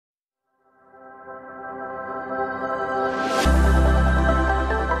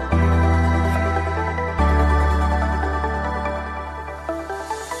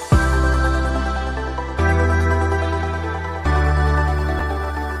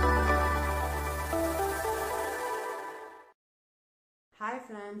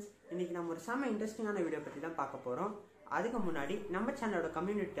Hi friends, இன்றைக்கி நம்ம ஒரு செம்ம இன்ட்ரெஸ்டிங்கான வீடியோ பற்றி தான் பார்க்க போகிறோம். அதுக்கு முன்னாடி நம்ம சேனலோட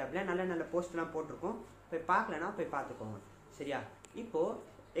கம்யூனிட்டி டேப்பில் நல்ல போஸ்ட்லாம் போட்டிருக்கோம். போய் பார்க்கலன்னா போய் பார்த்துக்கோங்க. சரியா? இப்போது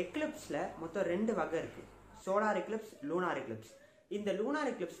எக்லிப்ஸில் மொத்தம் 2 வகை இருக்குது. Solar Eclipse, lunar Eclipse. இந்த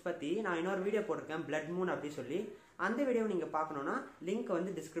லூனார் எக்லிப்ஸ் பற்றி நான் இன்னொரு வீடியோ போட்டிருக்கேன், பிளட் மூன் அப்படி சொல்லி. அந்த வீடியோவை நீங்கள் பார்க்கணுன்னா லிங்க்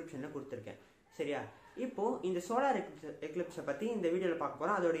வந்து டிஸ்கிரிப்ஷனில் கொடுத்துருக்கேன். சரியா? இப்போது இந்த சோலார் எக்லிப்ஸை பற்றி இந்த வீடியோவில் பார்க்க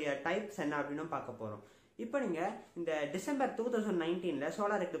போகிறோம். அதோடைய டைப்ஸ் என்ன அப்படின்னு பார்க்க போகிறோம். இப்போ நீங்கள் இந்த டிசம்பர் 2019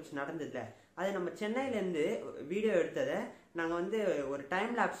 சோலார் எக்லிப்ஸ் நடந்ததில்ல, அது நம்ம சென்னையிலேருந்து வீடியோ எடுத்ததை நாங்கள் வந்து ஒரு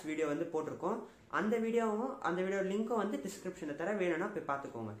டைம் லேப்ஸ் வீடியோ வந்து போட்டிருக்கோம். அந்த வீடியோ லிங்க்கும் வந்து டிஸ்கிரிப்ஷனில் தர, வேணும்னா போய்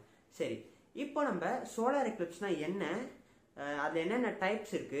பார்த்துக்கோங்க. சரி, இப்போ நம்ம சோலார் எக்லிப்ஸ்னால் என்ன, அதில் என்னென்ன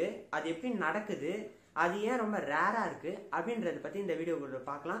டைப்ஸ் இருக்குது, அது எப்படி நடக்குது, அது ஏன் ரொம்ப ரேராக இருக்குது அப்படின்றத பற்றி இந்த வீடியோக்குள்ளே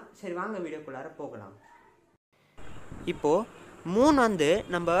பார்க்கலாம். சரி, வாங்க வீடியோக்குள்ளார போகலாம். இப்போது மூன் வந்து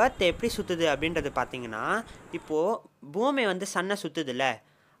நம்ம ஏர்த்தை எப்படி சுற்றுது அப்படின்றது பார்த்தீங்கன்னா, இப்போது பூமி வந்து சன்னை சுற்றுதில்ல,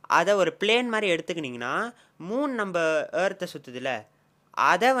 அதை ஒரு பிளேன் மாதிரி எடுத்துக்கிட்டிங்கன்னா, மூன் நம்ம ஏர்த்தை சுற்றுதில்ல,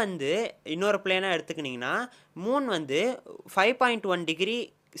 அதை வந்து இன்னொரு பிளேனாக எடுத்துக்கிட்டிங்கன்னா, மூன் வந்து 5.1 டிகிரி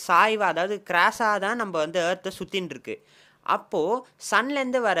சாய்வாக, அதாவது கிராஸாக தான் நம்ம வந்து ஏர்த்தை சுற்றின்னு இருக்கு. அப்போது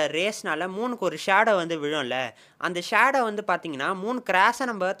சன்லேருந்து வர ரேஸ்னால மூணுக்கு ஒரு ஷேடோ வந்து விழும்ல, அந்த ஷேடோ வந்து பார்த்திங்கன்னா மூணு கிராஸாக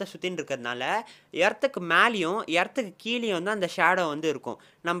நம்ம ஏர்த்தை சுற்றின்னு இருக்கிறதுனால எர்த்துக்கு மேலேயும் எர்த்துக்கு கீழேயும் வந்து அந்த ஷேடோ வந்து இருக்கும்.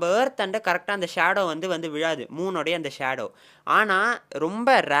 நம்ம ஏர்த்தண்ட கரெக்டாக அந்த ஷேடோ வந்து விழாது, மூனோடைய அந்த ஷேடோ. ஆனால்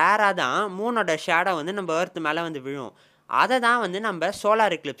ரொம்ப ரேராக தான் மூனோட ஷேடோ வந்து நம்ம ஏர்த்து மேலே வந்து விழும். அதை தான் வந்து நம்ம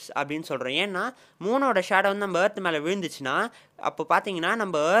சோலார் எக்லிப்ஸ் அப்படின்னு சொல்கிறோம். ஏன்னா மூனோட ஷேடோ வந்து நம்ம ஏர்த்து மேலே விழுந்துச்சுன்னா, அப்போ பார்த்தீங்கன்னா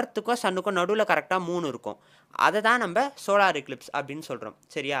நம்ம ஏர்த்துக்கும் சன்னுக்கும் நடுவில் கரெக்டாக மூணு இருக்கும். அதை தான் நம்ம சோலார் எக்லிப்ஸ் அப்படின்னு சொல்கிறோம்.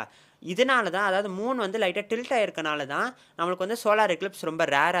 சரியா? இதனால தான், அதாவது மூன் வந்து லைட்டாக டில்ட் ஆகிருக்கனால தான் நம்மளுக்கு வந்து சோலார் எக்லிப்ஸ் ரொம்ப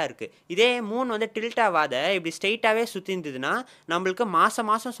ரேராக இருக்குது. இதே மூன் வந்து டில்ட் ஆகாத இப்படி ஸ்ட்ரெயிட்டாகவே சுற்றி இருந்ததுன்னா நம்மளுக்கு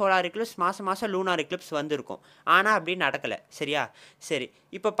மாதம் சோலார் எக்லிப்ஸ், மாதம் லூனார் எக்லிப்ஸ் வந்திருக்கும். ஆனால் அப்படி நடக்கலை. சரியா? சரி,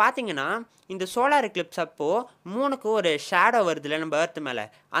 இப்போ பார்த்தீங்கன்னா இந்த சோலார் எக்லிப்ஸ் அப்போது மூணுக்கு ஒரு ஷேடோ வருதுல்ல நம்ம ஏர்த்து மேலே,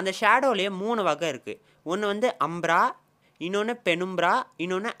 அந்த ஷேடோலேயே 3 வகை இருக்குது. ஒன்று வந்து அம்ப்ரா, இன்னொன்று பெனும்ப்ரா,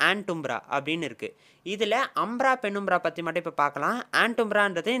 இன்னொன்று ஆன்டும்ப்ரா அப்படின்னு இருக்குது. இதில் அம்ப்ரா பெனும்ப்ரா பற்றி மட்டும் இப்போ பார்க்கலாம்.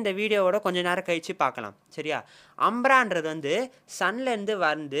 ஆன்டும்ப்ரான்றது இந்த வீடியோவோட கொஞ்சம் நேரம் கழித்து பார்க்கலாம். சரியா? அம்ப்ரான்றது வந்து சன்லேருந்து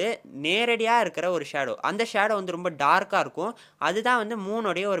வந்து நேரடியாக இருக்கிற ஒரு ஷேடோ. அந்த ஷேடோ வந்து ரொம்ப டார்க்காக இருக்கும். அதுதான் வந்து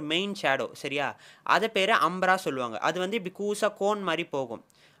மூணுடைய ஒரு மெயின் ஷேடோ. சரியா? அதை பேர் அம்ப்ரா சொல்லுவாங்க. அது வந்து இப்படி கூசாக கோன் மாதிரி போகும்.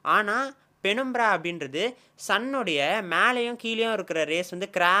 ஆனால் பெனும்ப்ரா அப்படின்றது சன்னுடைய மேலேயும் கீழேயும் இருக்கிற ரேஸ்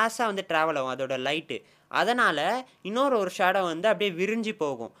வந்து கிராஸாக வந்து ட்ராவல் ஆகும் அதோட லைட்டு. அதனால் இன்னொரு ஷேடோ வந்து அப்படியே விரிஞ்சு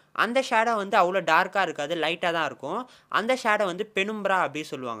போகும். அந்த ஷேடோ வந்து அவ்வளோ டார்க்காக இருக்காது, லைட்டாக தான் இருக்கும். அந்த ஷேடோ வந்து பெனும்ப்ரா அப்படி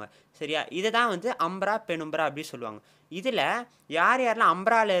சொல்லுவாங்க. சரியா? இதை தான் வந்து அம்ப்ரா பெனும்ப்ரா அப்படி சொல்லுவாங்க. இதில் யாரெல்லாம்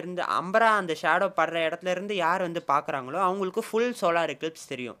அம்ப்ரா அந்த ஷேடோ படுற இடத்துலேருந்து யார் வந்து பார்க்குறாங்களோ அவங்களுக்கு ஃபுல் சோலார் எக்லிப்ஸ்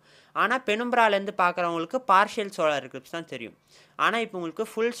தெரியும். ஆனால் பெனும்ப்ராலேருந்து பார்க்குறவங்களுக்கு பார்ஷியல் சோலார் எக்லிப்ஸ் தான் தெரியும். ஆனால் இப்போ உங்களுக்கு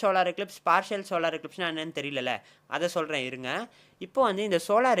full solar Eclipse, partial solar எக்லிப்ஸ்னால் என்னென்னு தெரியல, அதை சொல்கிறேன் இருங்க. இப்போ வந்து இந்த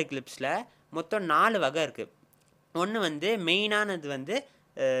சோலார் எக்லிப்ஸில் மொத்தம் 4 வகை இருக்குது. ஒன்று வந்து மெயினானது வந்து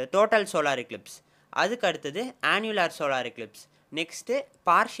டோட்டல் சோலார் எக்லிப்ஸ், அதுக்கு அடுத்தது annular solar Eclipse, next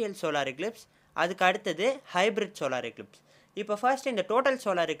partial solar Eclipse, அதுக்கு அடுத்தது ஹைப்ரிட் சோலார் எக்லிப்ஸ். இப்போ ஃபர்ஸ்ட் இந்த டோட்டல்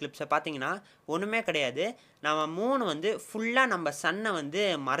சோலார் எக்லிப்ஸை பார்த்தீங்கன்னா ஒன்றுமே கிடையாது, நம்ம மூணு வந்து ஃபுல்லாக நம்ம சன்னை வந்து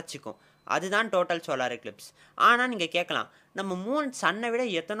மறைச்சிக்கும். அதுதான் டோட்டல் சோலார் எக்லிப்ஸ். ஆனால் நீங்கள் கேட்கலாம், நம்ம மூன் சன்னை விட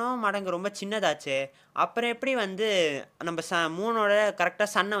எத்தனோ மடங்கு ரொம்ப சின்னதாச்சே, அப்புறம் எப்படி வந்து நம்ம மூனோட கரெக்டாக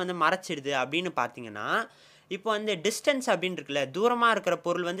சன்னை வந்து மறைச்சிடுது அப்படின்னு பார்த்தீங்கன்னா, இப்போ வந்து டிஸ்டன்ஸ் அப்படின்னு இருக்குல்ல, தூரமாக இருக்கிற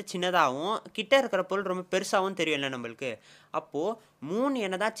பொருள் வந்து சின்னதாகவும் கிட்ட இருக்கிற பொருள் ரொம்ப பெருசாகவும் தெரியும்ல நம்மளுக்கு. அப்போது மூன்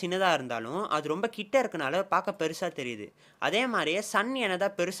என்னதான் சின்னதாக இருந்தாலும் அது ரொம்ப கிட்ட இருக்கனால பார்க்க பெருசாக தெரியுது. அதே மாதிரியே சன்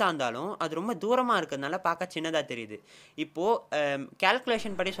என்னதான் பெருசாக இருந்தாலும் அது ரொம்ப தூரமாக இருக்கிறதுனால பார்க்க சின்னதாக தெரியுது. இப்போது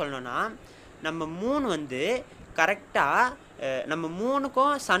கேல்குலேஷன் படி சொல்லணும்னா, நம்ம மூன் வந்து கரெக்டாக நம்ம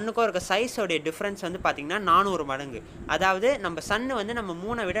மூணுக்கும் சன்னுக்கும் இருக்க சைஸோடைய டிஃப்ரென்ஸ் வந்து பார்த்திங்கன்னா 400 மடங்கு. அதாவது நம்ம சன்னு வந்து நம்ம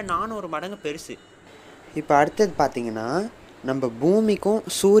மூணை விட 400 மடங்கு பெருசு. இப்போ அடுத்தது பார்த்திங்கன்னா, நம்ம பூமிக்கும்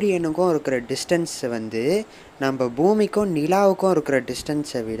சூரியனுக்கும் இருக்கிற டிஸ்டன்ஸை வந்து நம்ம பூமிக்கும் நிலாவுக்கும் இருக்கிற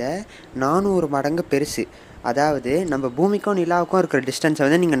டிஸ்டன்ஸை விட 400 மடங்கு பெருசு. அதாவது நம்ம பூமிக்கும் நிலாவுக்கும் இருக்கிற டிஸ்டன்ஸை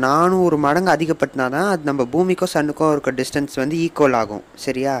வந்து நீங்கள் 400 மடங்கு அதிகப்படுத்தினா தான் அது நம்ம பூமிக்கும் சன்னுக்கும் இருக்கிற டிஸ்டன்ஸ் வந்து ஈக்குவல் ஆகும்.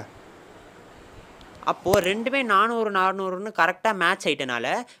 சரியா? அப்போது ரெண்டுமே 400 கரெக்டாக மேட்ச் ஆகிட்டனால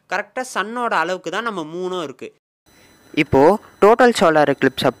கரெக்டாக சன்னோட அளவுக்கு தான் நம்ம மூணும் இருக்குது. இப்போது டோட்டல் சோலார்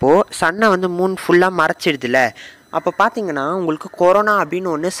எக்லிப்ஸ் அப்போது சன்னை வந்து மூன் ஃபுல்லாக மறைச்சிடுதுல, அப்போ பார்த்தீங்கன்னா உங்களுக்கு கொரோனா அப்படின்னு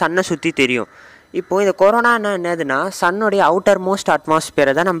ஒன்று சன்னை சுற்றி தெரியும். இப்போது இந்த கொரோனானா என்னதுன்னா சன்னுடைய அவுட்டர் மோஸ்ட்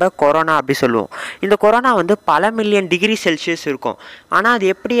அட்மாஸ்பியரை தான் நம்ம கொரோனா அப்படி சொல்லுவோம். இந்த கொரோனா வந்து பல மில்லியன் டிகிரி செல்சியஸ் இருக்கும். ஆனால் அது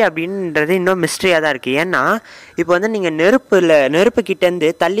எப்படி அப்படின்றது இன்னும் மிஸ்ட்ரியாக தான் இருக்குது. ஏன்னா இப்போ வந்து நீங்கள் நெருப்பு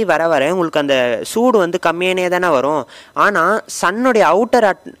கிட்டேருந்து தள்ளி வர உங்களுக்கு அந்த சூடு வந்து கம்மியானே தானே வரும். ஆனால் சன்னுடைய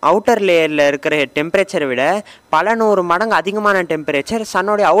அவுட்டர் லேயரில் இருக்கிற டெம்பரேச்சரை விட பல 100 மடங்கு அதிகமான டெம்பரேச்சர்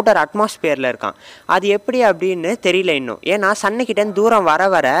சன்னுடைய அவுட்டர் அட்மாஸ்பியரில் இருக்கான். அது எப்படி அப்படின்னு தெரியல இன்னும். ஏன்னா சன்னுக்கிட்டேருந்து தூரம்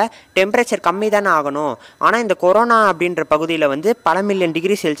வர டெம்பரேச்சர் கம்மி தானே ஆகணும். ஆனால் இந்த கொரோனா அப்படின்ற பகுதியில் வந்து பல மில்லியன்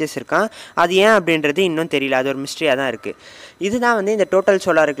டிகிரி செல்சியஸ் இருக்கான். அது ஏன் அப்படின்றது இன்னும் தெரியல. அது ஒரு மிஸ்ட்ரியாக தான் இருக்குது. இதுதான் வந்து இந்த டோட்டல்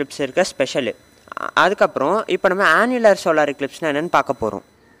சோலார் எக்லிப்ஸ் இருக்க ஸ்பெஷலு. அதுக்கப்புறம் இப்போ நம்ம ஆனுலர் சோலார் எக்லிப்ஸ்னால் என்னென்னு பார்க்க போகிறோம்.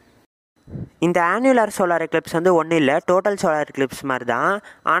 இந்த ஆனுலர் சோலார் எக்லிப்ஸ் வந்து ஒன்றும் இல்லை, டோட்டல் சோலார் எக்லிப்ஸ் மாதிரி தான்.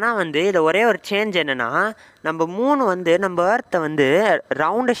 ஆனால் வந்து இதில் ஒரே ஒரு சேஞ்ச் என்னென்னா, நம்ம மூணு வந்து நம்ம எர்த்தை வந்து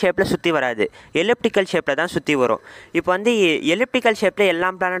ரவுண்டு ஷேப்பில் சுற்றி வராது, எலிப்டிக்கல் ஷேப்பில் தான் சுற்றி வரும். இப்போ வந்து எலிப்டிக்கல் ஷேப்பில் எல்லா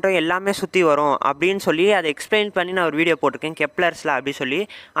பிளானட்டும் எல்லாமே சுற்றி வரும் அப்படின்னு சொல்லி அதை எக்ஸ்பிளைன் பண்ணி நான் ஒரு வீடியோ போட்டிருக்கேன், கெப்லர்ஸில் அப்படி சொல்லி.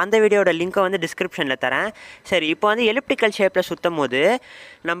 அந்த வீடியோட லிங்க்கை வந்து டிஸ்கிரிப்ஷனில் தரேன். சரி, இப்போ வந்து எலிப்டிக்கல் ஷேப்பில் சுற்றும் போது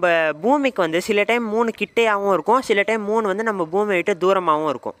நம்ம பூமிக்கு வந்து சில டைம் 3 கிட்டையாகவும் இருக்கும், சில டைம் 3 வந்து நம்ம பூமியை விட்டு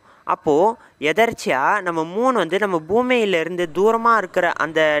தூரமாகவும் இருக்கும். அப்போது எதர்ச்சியாக நம்ம மூணு வந்து நம்ம பூமியிலேருந்து தூரமாக இருக்கிற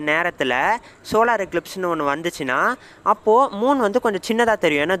அந்த நேரத்தில் சோலார் எக்லிப்ஸ்னு ஒன்று வந்துச்சுன்னா அப்போது மூணு வந்து கொஞ்சம் சின்னதாக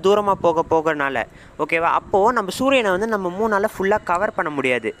தெரியும், ஏன்னா தூரமாக போகிறனால. ஓகேவா? அப்போது நம்ம சூரியனை வந்து நம்ம மூணால் ஃபுல்லாக கவர் பண்ண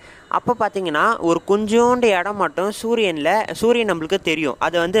முடியாது. அப்போ பார்த்திங்கன்னா ஒரு கொஞ்சோண்டு இடம் மட்டும் சூரியன் நம்மளுக்கு தெரியும்.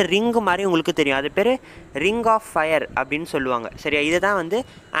 அது வந்து ரிங்கு மாதிரி உங்களுக்கு தெரியும். அது பேர் ரிங் ஆஃப் ஃபயர் அப்படின்னு சொல்லுவாங்க. சரியா? இதுதான் வந்து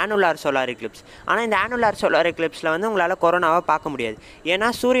ஆனுலார் சோலார் எக்லிப்ஸ். ஆனால் இந்த ஆனுலார் சோலார் எக்லிப்ஸில் வந்து உங்களால் கொரோனாவை பார்க்க முடியாது, ஏன்னா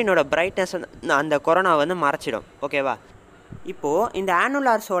சூரியனோட பிரைட்னஸ் அந்த கொரோனா வந்து மறைச்சிடும். ஓகேவா? இப்போது இந்த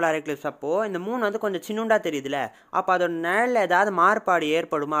ஆனுலார் சோலார் எக்லிப்ஸ் அப்போது இந்த மூணு வந்து கொஞ்சம் சின்னுண்டா தெரியுதுல்ல, அப்போ அதோட நிழலில் ஏதாவது மாறுபாடு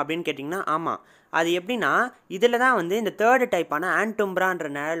ஏற்படுமா அப்படின்னு கேட்டிங்கன்னா ஆமாம். அது எப்படின்னா இதில் தான் வந்து இந்த தேர்டு டைப்பான ஆன்டும்ப்ரான்ற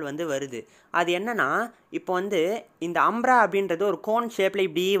நிழல் வந்து வருது. அது என்னென்னா, இப்போ வந்து இந்த அம்ப்ரா அப்படின்றது ஒரு கோன் ஷேப்பில்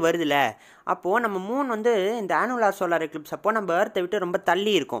இப்படி வருதுல்ல, அப்போது நம்ம மூணு வந்து இந்த ஆனுலார் சோலார் எக்லிப்ஸ் அப்போது நம்ம எர்த்தை விட்டு ரொம்ப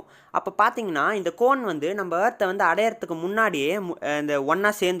தள்ளி இருக்கும். அப்போ பார்த்திங்கன்னா இந்த கோன் வந்து நம்ம எர்த்தை வந்து அடையிறதுக்கு முன்னாடியே இந்த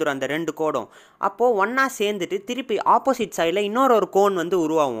ஒன்றா சேர்ந்துடும், அந்த 2 கோடும். அப்போது ஒன்றா சேர்ந்துட்டு திருப்பி ஆப்போசிட் சைடில் இன்னொரு கோன் வந்து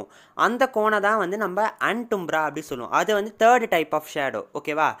உருவாகும். அந்த கோனை தான் வந்து நம்ம ஆன்டும்ப்ரா அப்படி சொல்லுவோம். அது வந்து தேர்டு டைப் ஆஃப் ஷேடோ.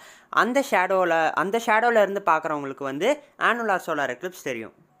 ஓகேவா? அந்த ஷேடோவில் இருந்து பார்க்குறவங்களுக்கு வந்து ஆனுலார் சோலார் எக்லிப்ஸ்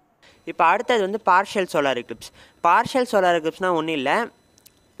தெரியும். இப்போ அடுத்தது வந்து partial solar Eclipse. Partial solar எக்லிப்ஸ்னால் ஒன்றும் இல்லை,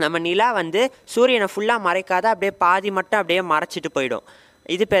 நம்ம நிலா வந்து சூரியனை ஃபுல்லாக மறைக்காத அப்படியே பாதி மட்டும் அப்படியே மறைச்சிட்டு போயிடும்.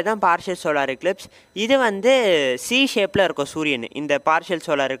 இது பேர் தான் பார்ஷியல் சோலார் எக்லிப்ஸ். இது வந்து சி ஷேப்பில் இருக்கும் சூரியன் இந்த பார்ஷியல்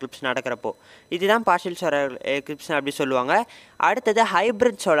சோலார் எக்லிப்ஸ் நடக்கிறப்போ. இதுதான் பார்ஷியல் சோலார் எக்லிப்ஸ் அப்படி சொல்லுவாங்க. அடுத்தது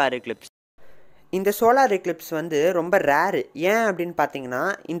ஹைப்ரிட் சோலார் எக்லிப்ஸ். இந்த சோலார் எக்லிப்ஸ் வந்து ரொம்ப ரேரு. ஏன் அப்படின்னு பார்த்தீங்கன்னா,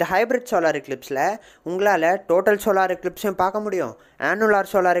 இந்த ஹைப்ரிட் சோலார் எக்லிப்ஸில் உங்களால் டோட்டல் சோலார் எக்லிப்ஸையும் பார்க்க முடியும், ஆனுலார்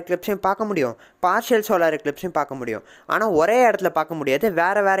சோலார் எக்லிப்ஸையும் பார்க்க முடியும், பார்ஷியல் சோலார் எக்லிப்ஸையும் பார்க்க முடியும். ஆனால் ஒரே இடத்துல பார்க்க முடியாது.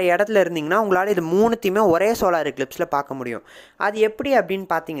 வேறு இடத்துல இருந்தீங்கன்னா உங்களால் இது மூணுத்தையுமே ஒரே சோலார் எக்லிப்ஸில் பார்க்க முடியும். அது எப்படி அப்படின்னு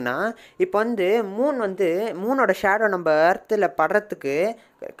பார்த்தீங்கன்னா, இப்போ வந்து மூணோட ஷேடோ நம்ம எர்த்தில் படுறதுக்கு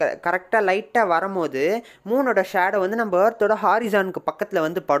கரெக்டாக லைட்டாக வரும்போது மூணோட ஷேடோ வந்து நம்ம எர்த்தோட ஹாரிசானுக்கு பக்கத்தில்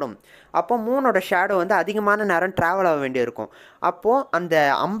வந்து படும். அப்போ மூணோட ஷேடோ வந்து அதிகமான நேரம் ட்ராவல் ஆக வேண்டியிருக்கும். அப்போது அந்த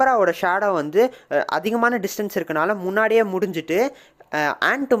அம்பராவோட ஷேடோ வந்து அதிகமான டிஸ்டன்ஸ் இருக்கனால முன்னாடியே முடிஞ்சிட்டு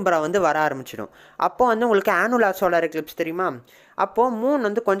ஆன்டும்பரா வந்து வர ஆரம்பிச்சிடும். அப்போது வந்து உங்களுக்கு ஆனுலார் சோலார் எக்லிப்ஸ் தெரியுமா? அப்போது மூணு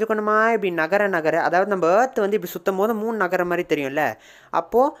வந்து கொஞ்சம் கொஞ்சமாக இப்படி நகர அதாவது நம்ம எர்த் வந்து இப்படி சுற்றும் போது மூணு நகர மாதிரி தெரியும்ல,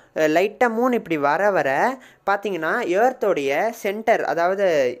 அப்போது லைட்டாக மூணு இப்படி வர பார்த்தீங்கன்னா எர்த்தோடைய சென்டர், அதாவது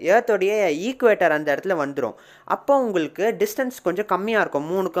எர்த்தோடைய ஈக்குவேட்டர் அந்த இடத்துல வந்துடும். அப்போ உங்களுக்கு டிஸ்டன்ஸ் கொஞ்சம் கம்மியாக இருக்கும்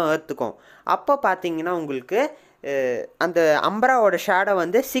மூணுக்கும் எர்த்துக்கும். அப்போ பார்த்தீங்கன்னா உங்களுக்கு அந்த அம்பராவோட ஷேடோ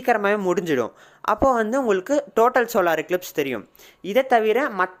வந்து சீக்கிரமாகவே முடிஞ்சிடும். அப்போ வந்து உங்களுக்கு டோட்டல் சோலார் எக்லிப்ஸ் தெரியும். இதை தவிர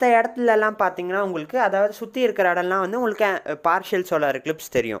மற்ற இடத்துலலாம் பார்த்தீங்கன்னா உங்களுக்கு, அதாவது சுற்றி இருக்கிற இடம்லாம் வந்து உங்களுக்கு பார்ஷியல் சோலார்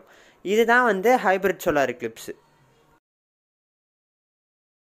எக்லிப்ஸ் தெரியும். இதுதான் வந்து ஹைப்ரிட் சோலார் எக்லிப்ஸ்.